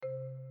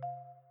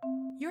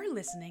You're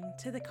listening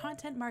to the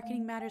Content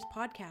Marketing Matters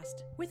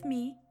podcast with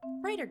me,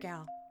 Writer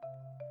Gal.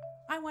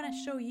 I want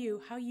to show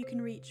you how you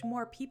can reach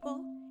more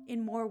people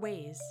in more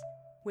ways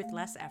with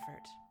less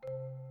effort.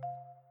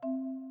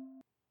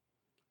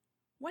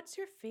 What's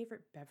your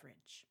favorite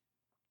beverage?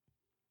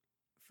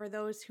 For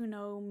those who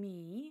know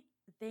me,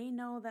 they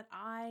know that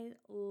I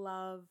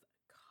love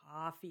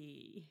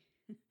coffee.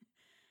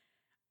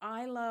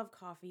 I love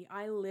coffee.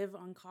 I live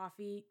on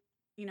coffee.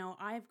 You know,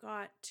 I've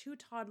got 2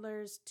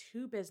 toddlers,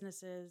 2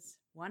 businesses,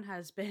 1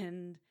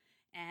 husband,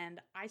 and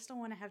I still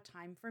want to have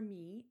time for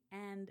me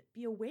and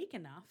be awake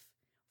enough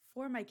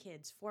for my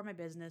kids, for my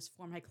business,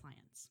 for my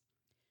clients.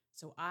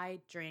 So I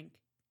drink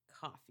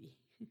coffee.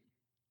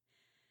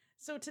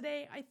 So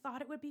today I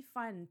thought it would be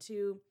fun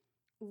to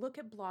look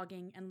at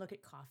blogging and look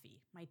at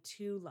coffee, my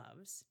 2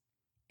 loves,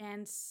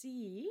 and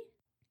see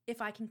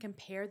if I can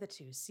compare the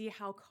 2, see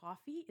how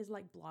coffee is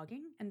like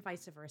blogging and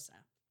vice versa.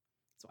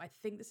 So I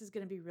think this is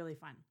going to be really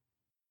fun.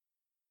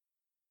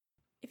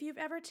 If you've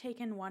ever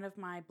taken one of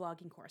my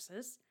blogging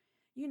courses,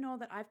 you know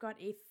that I've got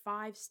a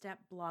 5-step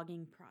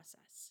blogging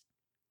process.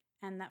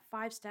 And that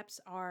 5 steps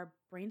are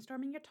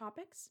brainstorming your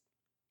topics,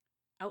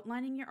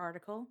 outlining your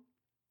article,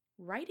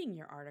 writing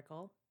your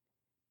article,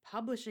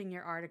 publishing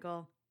your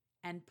article,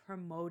 and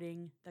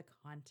promoting the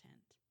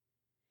content.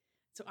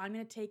 So I'm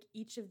going to take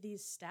each of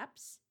these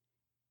steps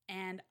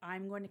and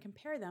I'm going to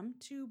compare them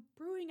to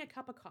brewing a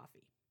cup of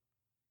coffee.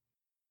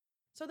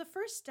 So the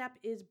first step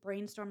is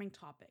brainstorming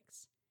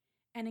topics.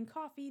 And in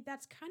coffee,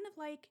 that's kind of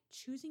like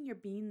choosing your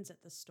beans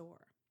at the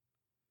store.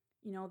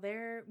 You know,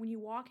 when you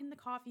walk in the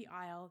coffee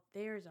aisle,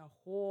 there's a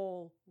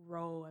whole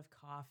row of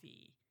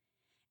coffee.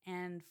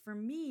 And for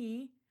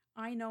me,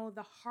 I know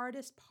the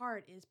hardest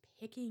part is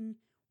picking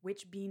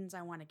which beans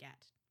I want to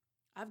get.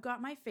 I've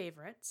got my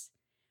favorites,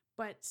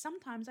 but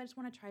sometimes I just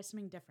want to try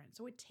something different.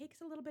 So it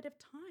takes a little bit of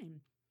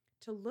time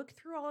to look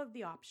through all of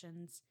the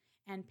options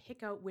and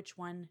pick out which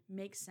one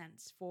makes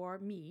sense for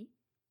me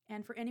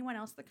and for anyone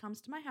else that comes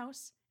to my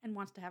house and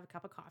wants to have a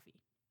cup of coffee.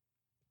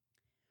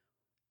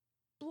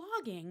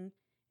 Blogging,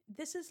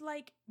 this is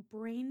like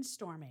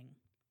brainstorming.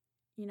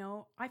 You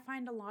know, I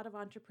find a lot of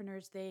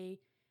entrepreneurs, they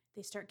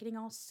start getting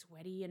all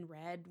sweaty and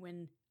red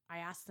when I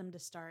ask them to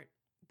start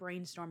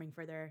brainstorming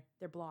for their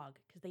blog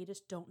because they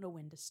just don't know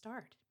when to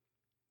start.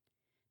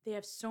 They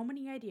have so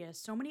many ideas,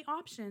 so many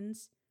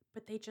options,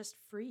 but they just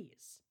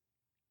freeze.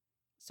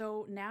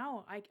 So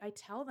now I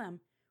tell them,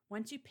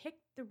 once you pick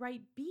the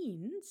right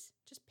beans,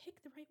 just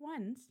pick the right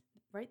ones,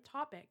 the right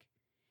topic,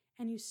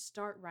 and you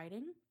start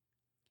writing,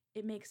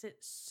 it makes it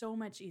so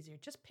much easier.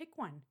 Just pick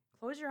one.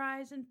 Close your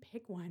eyes and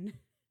pick one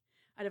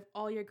out of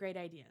all your great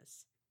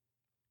ideas.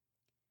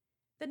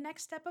 The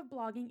next step of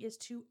blogging is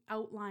to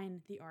outline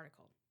the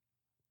article.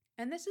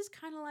 And this is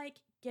kind of like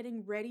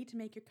getting ready to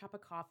make your cup of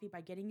coffee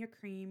by getting your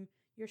cream,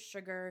 your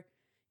sugar,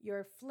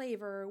 your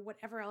flavor,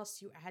 whatever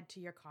else you add to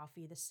your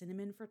coffee, the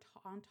cinnamon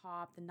on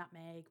top, the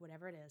nutmeg,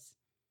 whatever it is.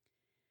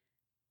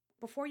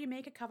 Before you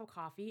make a cup of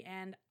coffee,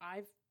 and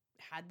I've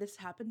had this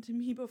happen to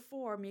me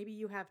before, maybe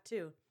you have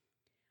too,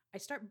 I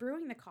start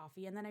brewing the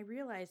coffee and then I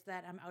realize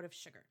that I'm out of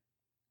sugar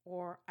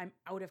or I'm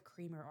out of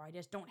creamer or I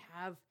just don't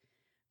have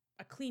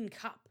a clean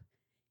cup.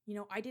 You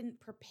know, I didn't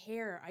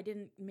prepare, I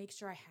didn't make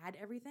sure I had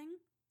everything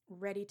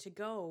ready to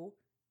go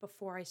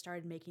before I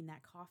started making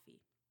that coffee.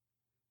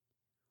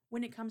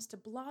 When it comes to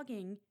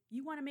blogging,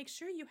 you want to make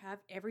sure you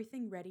have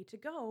everything ready to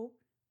go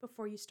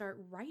before you start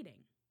writing.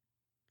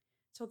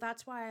 So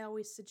that's why I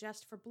always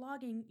suggest for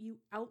blogging, you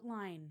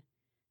outline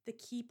the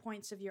key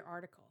points of your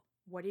article.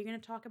 What are you going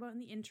to talk about in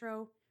the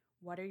intro?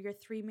 What are your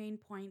 3 main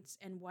points?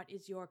 And what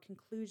is your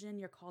conclusion,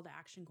 your call to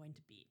action going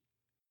to be?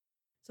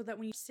 So that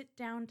when you sit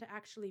down to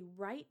actually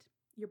write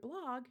your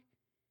blog,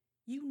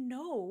 you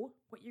know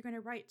what you're going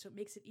to write. So it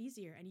makes it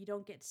easier and you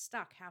don't get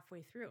stuck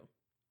halfway through.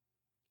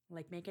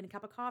 Like making a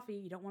cup of coffee,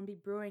 you don't want to be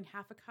brewing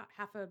half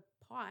a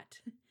pot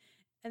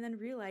and then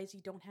realize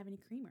you don't have any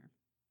creamer.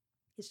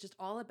 It's just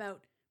all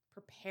about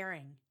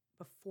preparing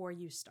before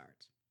you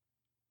start.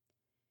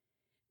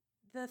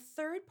 The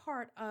third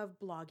part of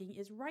blogging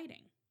is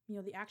writing, you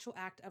know, the actual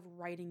act of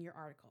writing your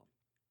article.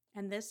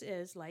 And this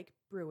is like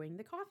brewing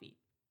the coffee.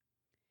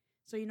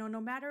 So, you know,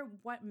 no matter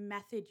what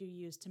method you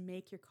use to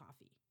make your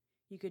coffee,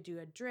 you could do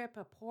a drip,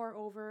 a pour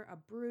over, a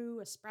brew,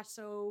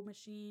 espresso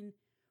machine,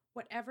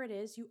 whatever it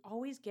is, you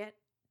always get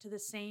to the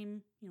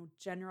same, you know,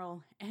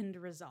 general end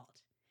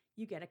result.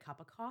 You get a cup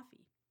of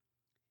coffee.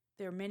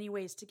 There are many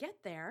ways to get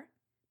there,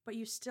 but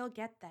you still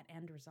get that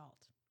end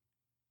result.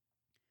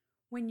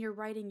 When you're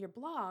writing your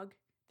blog,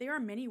 there are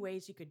many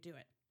ways you could do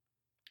it.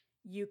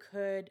 You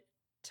could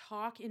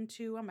talk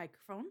into a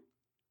microphone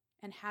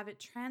and have it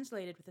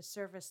translated with a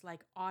service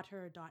like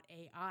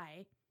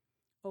otter.ai,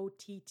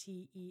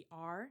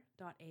 OTTER.ai,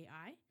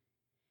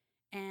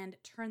 and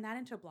turn that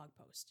into a blog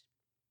post.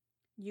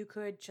 You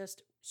could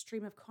just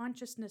stream of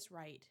consciousness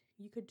write.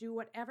 You could do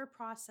whatever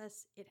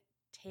process it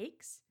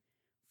takes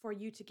for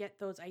you to get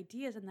those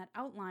ideas and that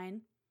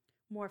outline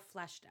more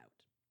fleshed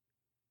out.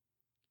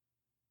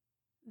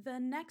 The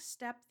next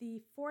step,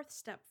 the 4th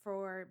step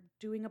for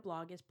doing a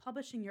blog, is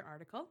publishing your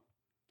article.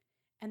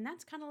 And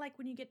that's kind of like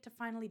when you get to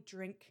finally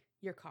drink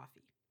your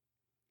coffee.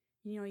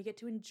 You get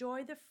to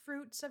enjoy the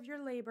fruits of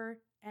your labor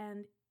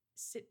and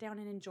sit down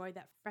and enjoy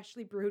that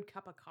freshly brewed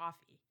cup of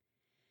coffee.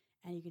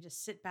 And you can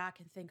just sit back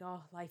and think,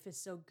 oh, life is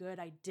so good.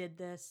 I did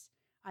this.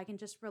 I can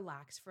just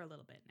relax for a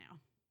little bit now.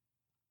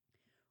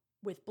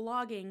 With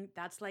blogging,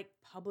 that's like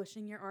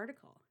publishing your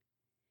article.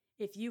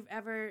 If you've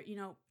ever,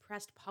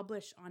 pressed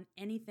publish on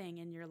anything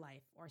in your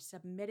life or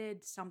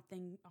submitted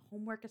something, a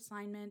homework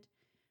assignment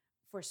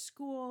for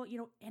school,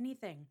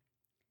 anything,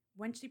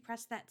 once you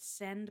press that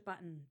send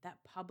button, that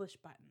publish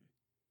button,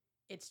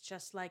 it's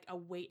just like a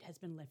weight has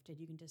been lifted.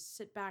 You can just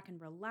sit back and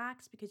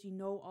relax because you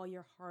know all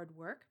your hard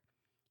work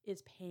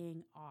is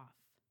paying off.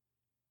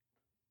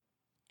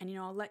 And,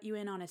 I'll let you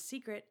in on a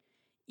secret.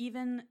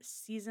 Even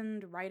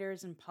seasoned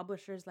writers and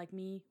publishers like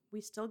me,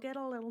 we still get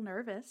a little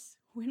nervous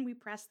when we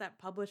press that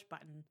publish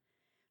button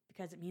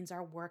because it means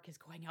our work is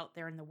going out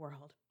there in the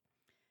world.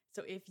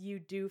 So if you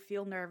do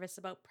feel nervous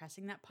about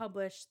pressing that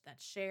publish,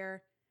 that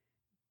share,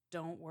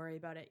 don't worry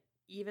about it.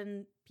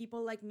 Even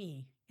people like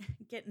me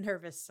get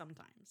nervous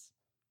sometimes.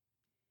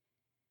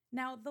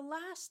 Now, the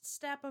last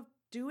step of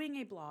doing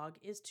a blog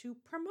is to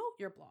promote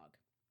your blog.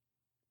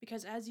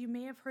 Because as you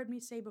may have heard me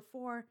say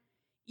before,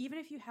 even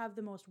if you have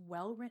the most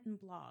well-written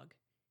blog,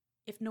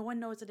 if no one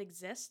knows it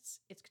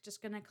exists, it's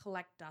just going to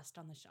collect dust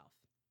on the shelf.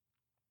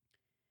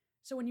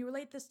 So when you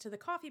relate this to the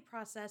coffee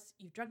process,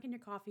 you've drunk your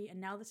coffee, and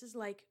now this is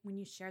like when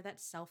you share that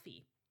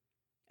selfie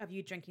of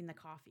you drinking the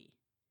coffee.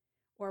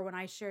 Or when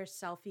I share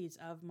selfies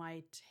of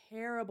my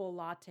terrible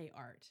latte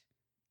art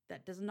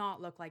that does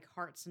not look like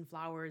hearts and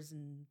flowers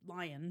and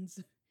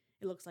lions.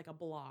 It looks like a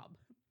blob.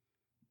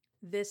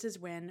 This is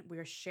when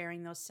we're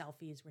sharing those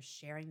selfies, we're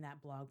sharing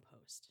that blog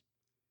post.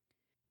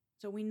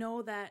 So we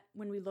know that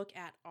when we look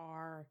at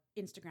our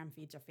Instagram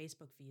feeds or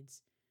Facebook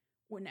feeds,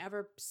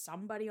 whenever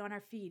somebody on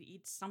our feed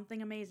eats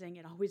something amazing,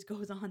 it always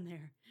goes on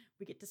there.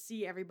 We get to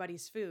see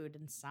everybody's food,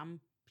 and some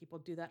people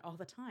do that all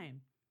the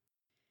time.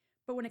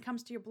 But when it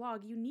comes to your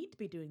blog, you need to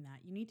be doing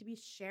that. You need to be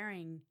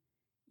sharing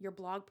your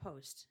blog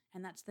post,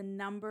 and that's the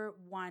number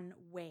one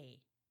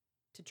way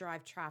to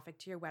drive traffic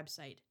to your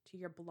website, to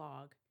your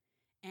blog,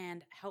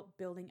 and help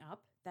building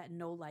up that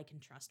know, like,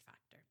 and trust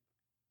factor.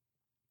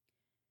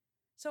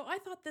 So I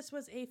thought this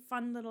was a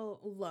fun little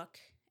look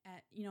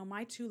at,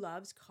 my two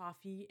loves,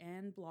 coffee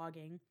and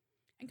blogging,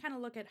 and kind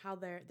of look at how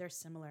they're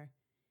similar.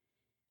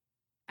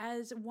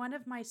 As one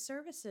of my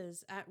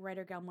services at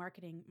Writer Gal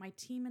Marketing, my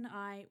team and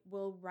I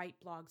will write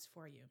blogs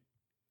for you.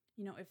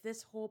 If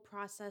this whole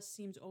process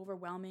seems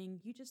overwhelming,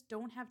 you just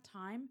don't have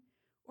time,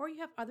 or you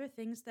have other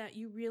things that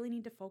you really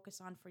need to focus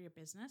on for your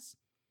business,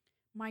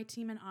 my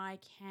team and I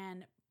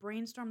can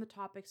brainstorm the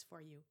topics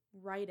for you,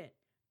 write it,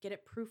 get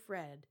it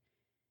proofread,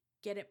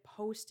 get it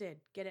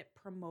posted, get it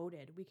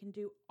promoted. We can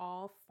do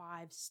all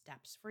 5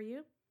 steps for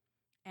you,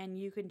 and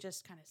you can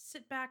just kind of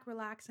sit back,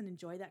 relax, and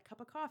enjoy that cup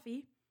of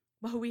coffee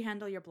while we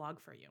handle your blog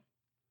for you.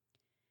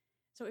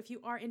 So if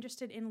you are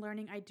interested in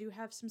learning, I do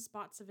have some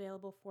spots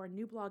available for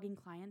new blogging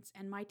clients,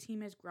 and my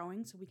team is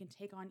growing so we can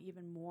take on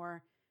even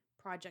more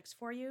projects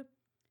for you.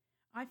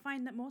 I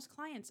find that most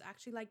clients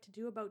actually like to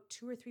do about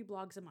 2 or 3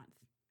 blogs a month.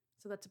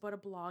 So that's about a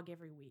blog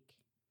every week.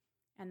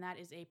 And that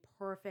is a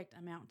perfect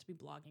amount to be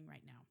blogging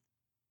right now.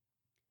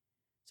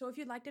 So if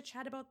you'd like to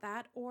chat about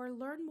that or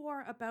learn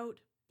more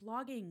about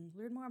blogging,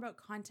 learn more about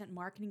content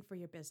marketing for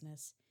your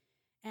business,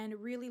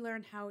 and really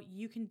learn how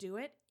you can do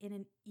it in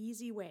an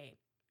easy way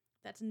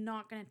that's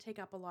not going to take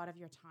up a lot of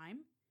your time,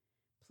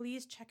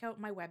 please check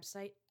out my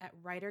website at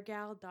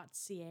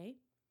writergal.ca.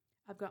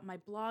 I've got my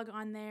blog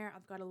on there.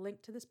 I've got a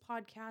link to this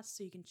podcast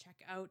so you can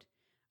check out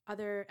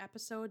other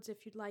episodes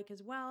if you'd like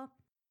as well.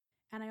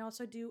 And I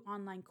also do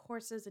online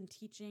courses and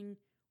teaching,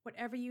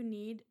 whatever you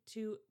need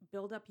to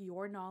build up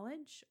your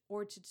knowledge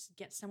or to just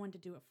get someone to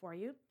do it for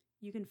you.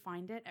 You can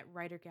find it at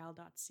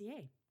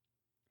writergal.ca.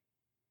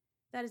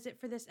 That is it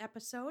for this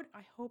episode.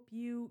 I hope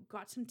you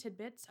got some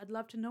tidbits. I'd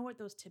love to know what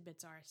those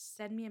tidbits are.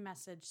 Send me a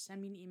message,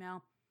 send me an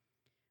email,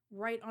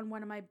 write on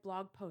one of my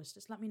blog posts.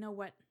 Just let me know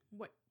what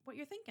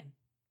you're thinking.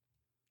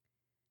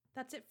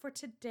 That's it for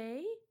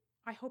today.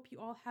 I hope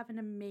you all have an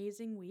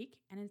amazing week.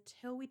 And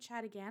until we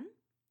chat again,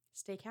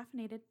 stay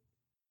caffeinated.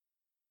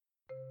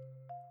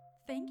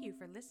 Thank you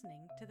for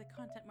listening to the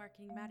Content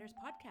Marketing Matters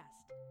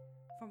podcast.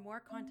 For more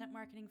content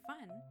marketing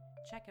fun,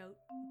 check out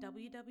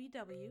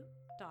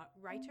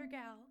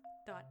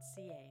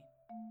www.writergal.ca.